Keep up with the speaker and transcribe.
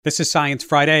This is Science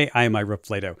Friday. I am Ira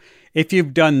Flato. If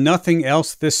you've done nothing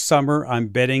else this summer, I'm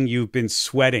betting you've been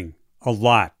sweating a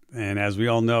lot. And as we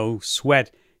all know,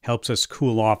 sweat helps us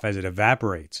cool off as it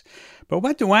evaporates. But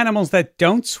what do animals that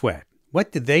don't sweat?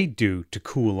 What do they do to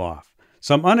cool off?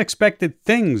 Some unexpected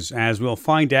things, as we'll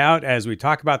find out as we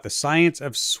talk about the science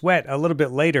of sweat a little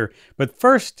bit later. But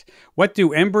first, what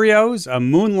do embryos, a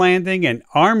moon landing, and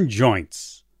arm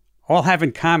joints all have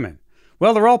in common?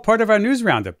 Well, they're all part of our news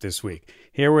roundup this week.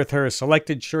 Here with her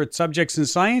selected short subjects in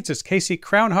science is Casey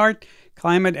Crownhart,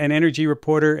 climate and energy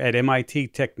reporter at MIT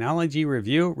Technology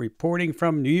Review, reporting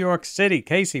from New York City.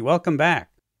 Casey, welcome back.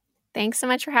 Thanks so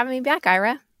much for having me back,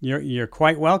 Ira. You're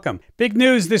quite welcome. Big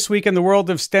news this week in the world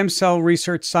of stem cell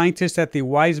research. Scientists at the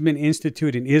Weizmann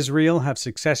Institute in Israel have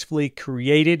successfully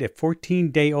created a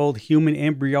 14-day-old human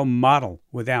embryo model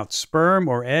without sperm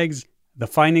or eggs. The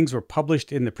findings were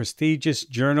published in the prestigious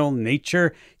journal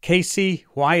Nature. Casey,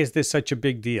 why is this such a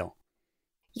big deal?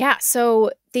 Yeah,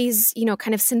 so these,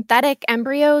 kind of synthetic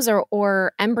embryos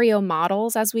or embryo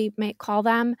models, as we might call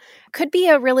them, could be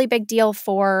a really big deal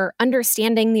for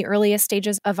understanding the earliest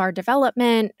stages of our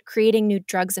development, creating new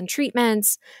drugs and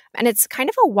treatments. And it's kind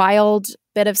of a wild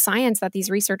bit of science that these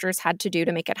researchers had to do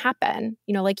to make it happen.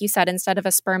 Like you said, instead of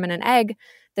a sperm and an egg,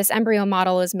 this embryo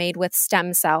model is made with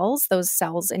stem cells, those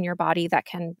cells in your body that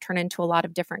can turn into a lot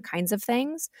of different kinds of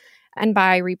things. And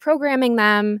by reprogramming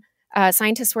them,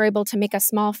 scientists were able to make a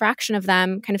small fraction of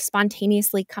them kind of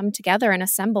spontaneously come together and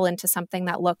assemble into something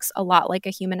that looks a lot like a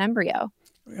human embryo.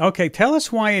 Okay, tell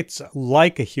us why it's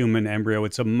like a human embryo.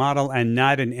 It's a model and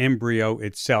not an embryo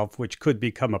itself, which could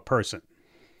become a person.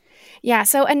 Yeah,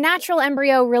 so a natural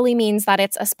embryo really means that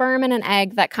it's a sperm and an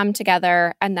egg that come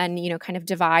together and then, kind of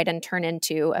divide and turn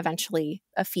into eventually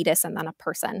a fetus and then a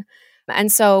person.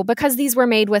 And so because these were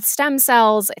made with stem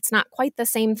cells, it's not quite the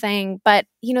same thing. But,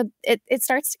 it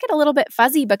starts to get a little bit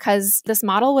fuzzy because this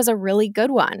model was a really good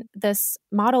one. This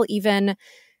model even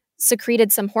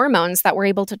secreted some hormones that were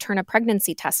able to turn a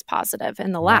pregnancy test positive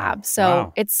in the lab.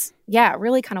 So It's,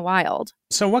 really kind of wild.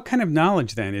 So what kind of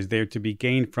knowledge then is there to be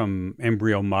gained from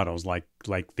embryo models like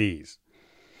these?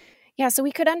 Yeah, so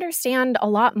we could understand a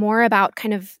lot more about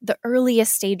kind of the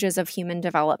earliest stages of human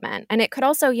development. And it could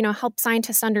also, help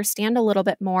scientists understand a little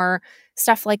bit more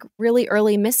stuff like really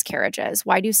early miscarriages.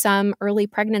 Why do some early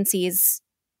pregnancies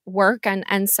work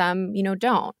and some,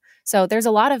 don't? So there's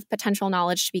a lot of potential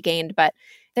knowledge to be gained, but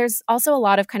there's also a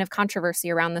lot of kind of controversy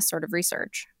around this sort of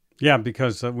research. Yeah,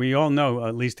 because we all know,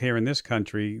 at least here in this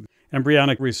country,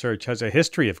 embryonic research has a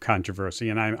history of controversy,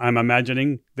 and I'm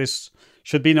imagining this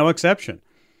should be no exception.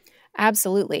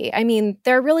 Absolutely. I mean,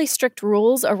 there are really strict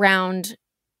rules around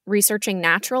researching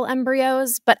natural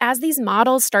embryos, but as these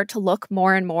models start to look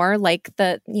more and more like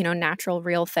the, natural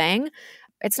real thing,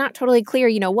 it's not totally clear,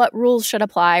 what rules should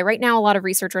apply. Right now, a lot of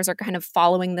researchers are kind of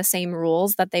following the same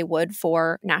rules that they would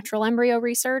for natural embryo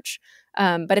research,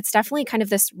 but it's definitely kind of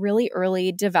this really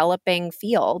early developing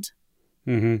field.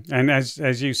 Mm-hmm. And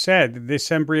as you said,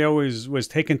 this embryo was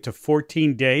taken to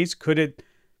 14 days. Could it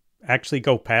actually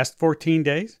go past 14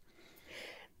 days?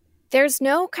 There's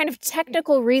no kind of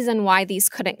technical reason why these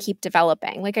couldn't keep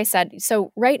developing. Like I said,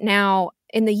 so right now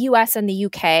in the US and the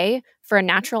UK, for a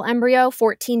natural embryo,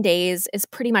 14 days is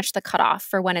pretty much the cutoff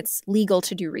for when it's legal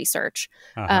to do research.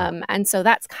 And so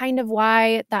that's kind of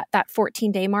why that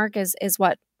 14-day mark is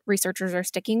what researchers are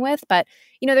sticking with. But,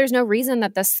 there's no reason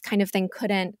that this kind of thing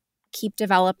couldn't keep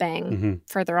developing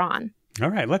further on. All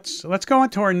right, let's go on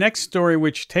to our next story,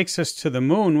 which takes us to the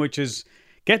moon, which is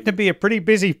getting to be a pretty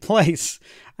busy place.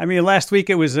 I mean, last week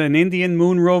it was an Indian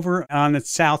moon rover on the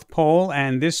South Pole,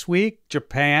 and this week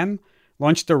Japan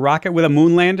launched a rocket with a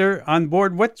moon lander on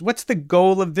board. What's the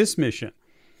goal of this mission?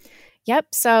 Yep.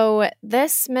 So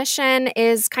this mission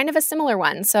is kind of a similar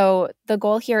one. So the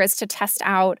goal here is to test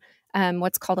out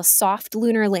what's called a soft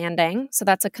lunar landing. So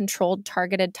that's a controlled,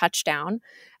 targeted touchdown.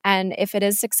 And if it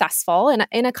is successful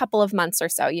in a couple of months or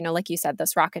so, like you said,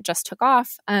 this rocket just took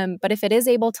off. But if it is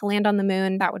able to land on the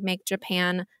moon, that would make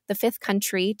Japan the fifth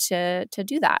country to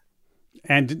do that.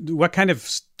 And what kind of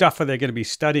stuff are they going to be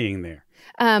studying there?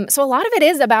 So a lot of it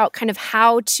is about kind of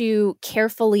how to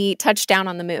carefully touch down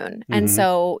on the moon. And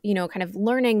so, kind of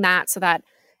learning that so that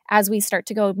as we start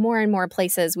to go more and more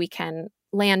places, we can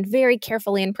land very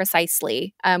carefully and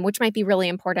precisely, which might be really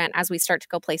important as we start to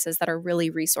go places that are really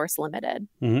resource limited.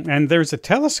 And there's a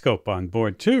telescope on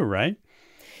board too, right?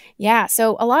 Yeah,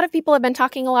 so a lot of people have been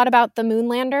talking a lot about the moon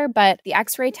lander, but the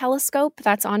X-ray telescope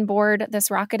that's on board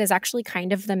this rocket is actually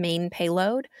kind of the main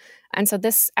payload. And so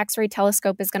this X-ray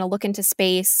telescope is going to look into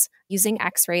space using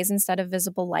X-rays instead of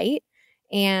visible light.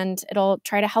 and it'll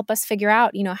try to help us figure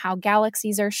out, how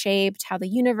galaxies are shaped, how the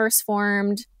universe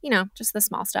formed, just the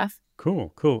small stuff.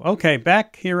 Cool, cool. Okay,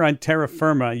 back here on Terra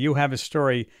Firma, you have a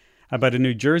story about a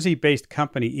New Jersey-based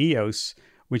company, EOS,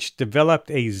 which developed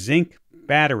a zinc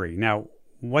battery. Now,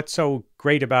 what's so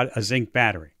great about a zinc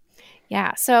battery?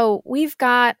 Yeah, so we've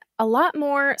got a lot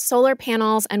more solar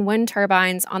panels and wind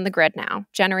turbines on the grid now,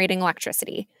 generating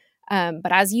electricity.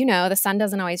 But as you know, the sun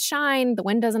doesn't always shine, the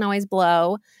wind doesn't always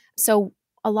blow. So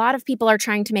a lot of people are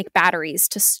trying to make batteries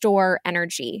to store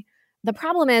energy. The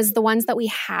problem is the ones that we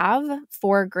have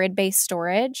for grid-based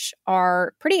storage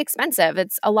are pretty expensive.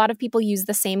 A lot of people use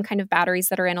the same kind of batteries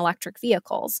that are in electric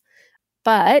vehicles.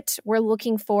 But we're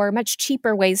looking for much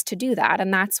cheaper ways to do that.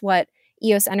 And that's what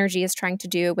EOS Energy is trying to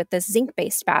do with this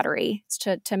zinc-based battery, is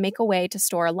to make a way to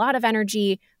store a lot of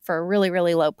energy for a really,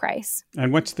 really low price.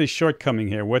 And what's the shortcoming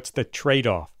here? What's the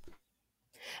trade-off?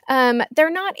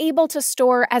 They're not able to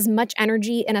store as much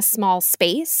energy in a small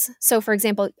space. So, for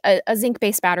example, a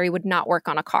zinc-based battery would not work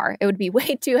on a car. It would be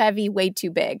way too heavy, way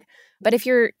too big. But if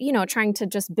you're, trying to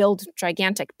just build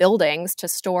gigantic buildings to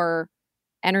store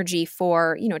energy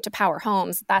for, to power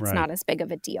homes, that's not as big of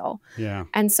a deal. Yeah.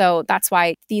 And so that's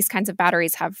why these kinds of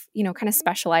batteries have, kind of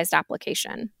specialized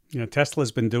application.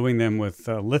 Tesla's been doing them with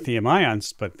lithium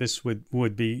ions, but this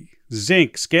would be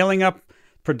zinc. Scaling up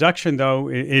production, though,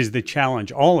 is the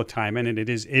challenge all the time. And it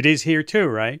is here too,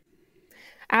 right?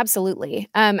 Absolutely.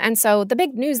 And so the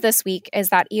big news this week is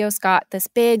that EOS got this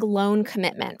big loan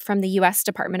commitment from the U.S.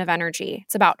 Department of Energy.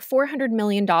 It's about $400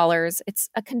 million. It's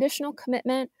a conditional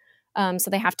commitment. So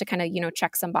they have to kind of,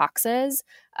 check some boxes.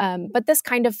 But this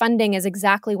kind of funding is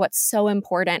exactly what's so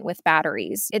important with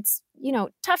batteries. It's,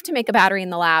 tough to make a battery in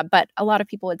the lab, but a lot of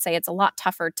people would say it's a lot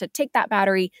tougher to take that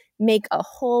battery, make a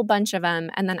whole bunch of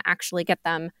them, and then actually get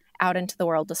them out into the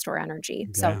world to store energy.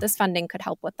 Yeah. So this funding could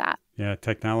help with that. Yeah,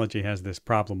 technology has this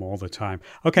problem all the time.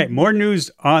 Okay, more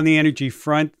news on the energy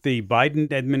front. The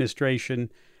Biden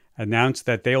administration announced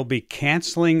that they'll be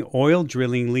canceling oil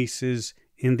drilling leases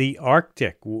in the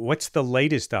Arctic. What's the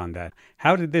latest on that?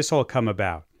 How did this all come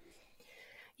about?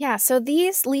 Yeah, so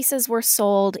these leases were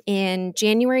sold in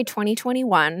January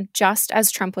 2021, just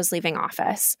as Trump was leaving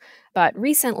office. But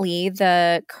recently,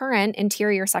 the current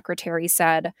Interior Secretary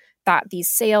said that these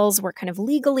sales were kind of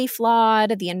legally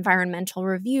flawed. The environmental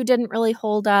review didn't really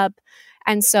hold up.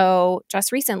 And so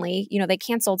just recently, they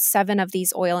canceled 7 of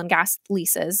these oil and gas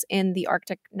leases in the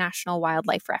Arctic National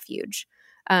Wildlife Refuge.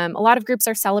 A lot of groups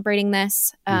are celebrating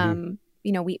this.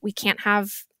 We can't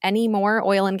have any more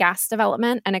oil and gas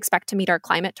development and expect to meet our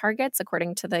climate targets,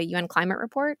 according to the UN climate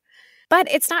report.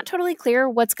 But it's not totally clear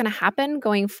what's going to happen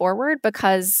going forward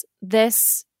because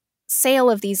this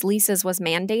sale of these leases was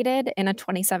mandated in a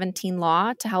 2017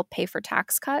 law to help pay for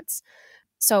tax cuts.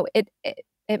 So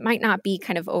it might not be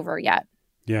kind of over yet.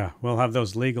 Yeah, we'll have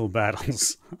those legal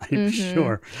battles, I'm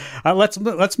sure.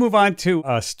 Let's move on to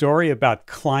a story about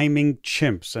climbing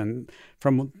chimps. And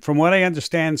from what I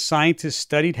understand, scientists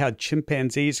studied how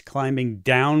chimpanzees climbing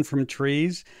down from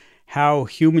trees, how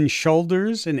human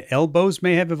shoulders and elbows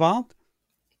may have evolved.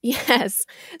 Yes.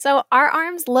 So our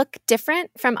arms look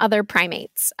different from other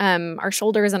primates, our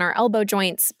shoulders and our elbow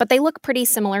joints, but they look pretty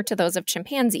similar to those of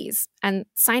chimpanzees. And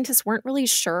scientists weren't really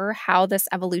sure how this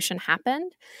evolution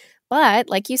happened. But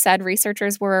like you said,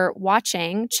 researchers were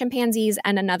watching chimpanzees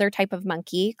and another type of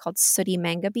monkey called sooty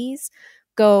mangabes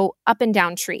go up and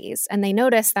down trees. And they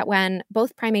noticed that when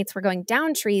both primates were going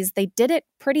down trees, they did it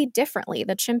pretty differently.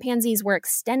 The chimpanzees were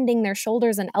extending their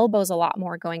shoulders and elbows a lot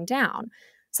more going down.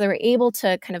 So they were able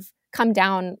to kind of come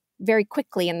down very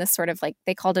quickly in this sort of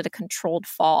they called it a controlled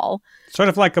fall. Sort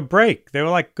of like a break. They were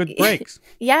like good breaks.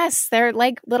 Yes, they're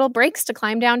like little breaks to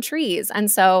climb down trees. And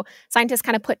so scientists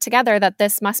kind of put together that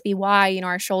this must be why,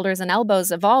 our shoulders and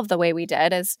elbows evolved the way we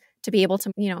did, is to be able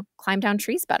to, climb down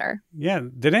trees better. Yeah.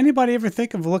 Did anybody ever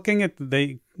think of looking at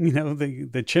the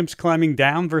chimps climbing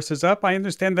down versus up? I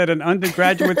understand that an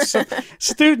undergraduate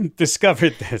student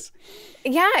discovered this.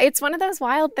 Yeah, it's one of those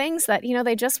wild things that,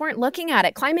 they just weren't looking at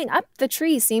it. Climbing up the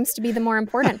tree seems to be the more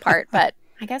important part, but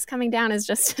I guess coming down is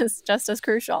just as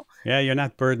crucial. Yeah, you're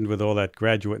not burdened with all that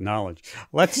graduate knowledge.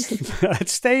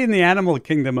 Let's stay in the animal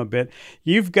kingdom a bit.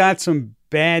 You've got some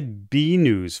bad bee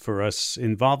news for us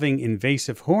involving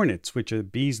invasive hornets, which are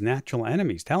bees' natural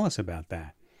enemies. Tell us about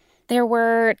that. There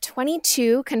were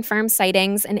 22 confirmed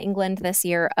sightings in England this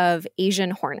year of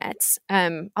Asian hornets.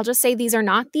 I'll just say these are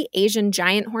not the Asian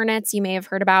giant hornets you may have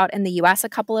heard about in the U.S. a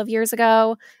couple of years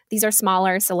ago. These are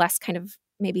smaller, so less kind of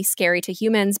maybe scary to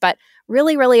humans, but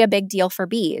really, really a big deal for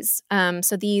bees.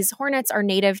 So these hornets are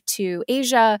native to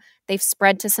Asia. They've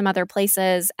spread to some other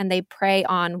places, and they prey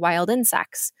on wild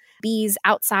insects. bees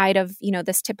outside of,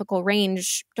 this typical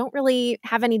range don't really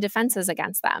have any defenses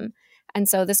against them. And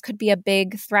so this could be a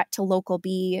big threat to local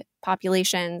bee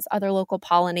populations, other local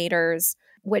pollinators,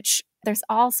 which there's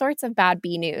all sorts of bad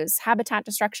bee news, habitat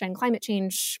destruction, climate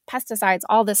change, pesticides,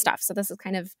 all this stuff. So this is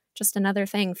kind of just another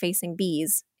thing facing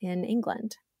bees in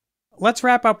England. Let's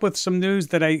wrap up with some news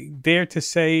that I dare to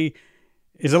say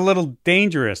is a little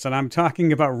dangerous. And I'm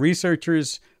talking about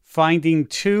researchers finding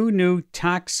 2 new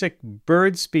toxic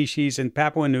bird species in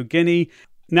Papua New Guinea.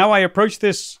 Now, I approach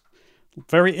this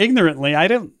very ignorantly. I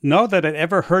don't know that I'd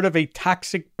ever heard of a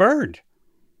toxic bird.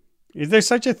 Is there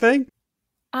such a thing?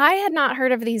 I had not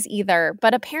heard of these either,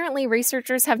 but apparently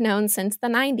researchers have known since the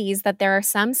 90s that there are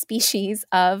some species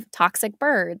of toxic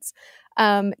birds.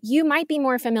 You might be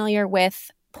more familiar with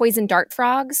poison dart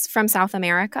frogs from South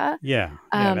America. Yeah,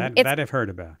 that I've heard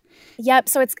about. Yep.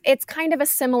 So it's kind of a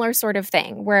similar sort of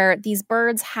thing where these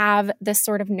birds have this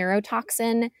sort of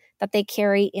neurotoxin that they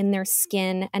carry in their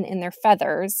skin and in their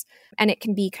feathers. And it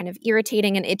can be kind of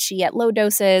irritating and itchy at low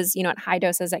doses. At high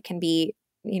doses, it can be,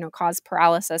 cause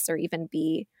paralysis or even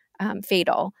be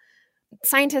fatal.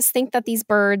 Scientists think that these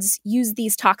birds use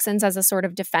these toxins as a sort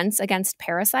of defense against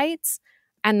parasites,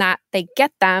 and that they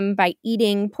get them by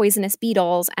eating poisonous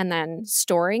beetles and then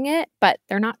storing it, but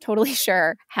they're not totally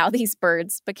sure how these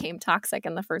birds became toxic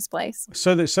in the first place.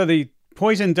 So the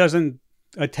poison doesn't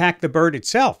attack the bird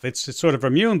itself. It's sort of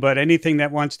immune, but anything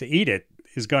that wants to eat it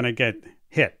is going to get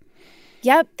hit.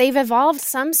 Yep, they've evolved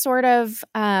some sort of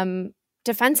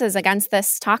defenses against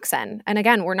this toxin. And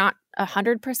again, we're not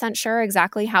 100% sure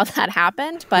exactly how that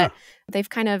happened, but they've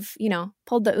kind of,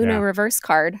 pulled the Uno reverse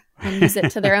card and used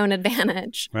it to their own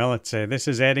advantage. Well, let's say this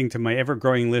is adding to my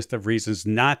ever-growing list of reasons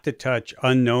not to touch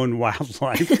unknown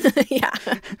wildlife. Yeah.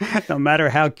 No matter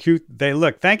how cute they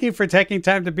look. Thank you for taking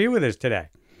time to be with us today.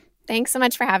 Thanks so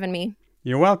much for having me.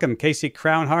 You're welcome. Casey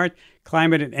Crownhart,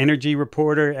 climate and energy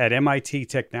reporter at MIT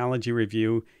Technology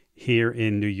Review here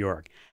in New York.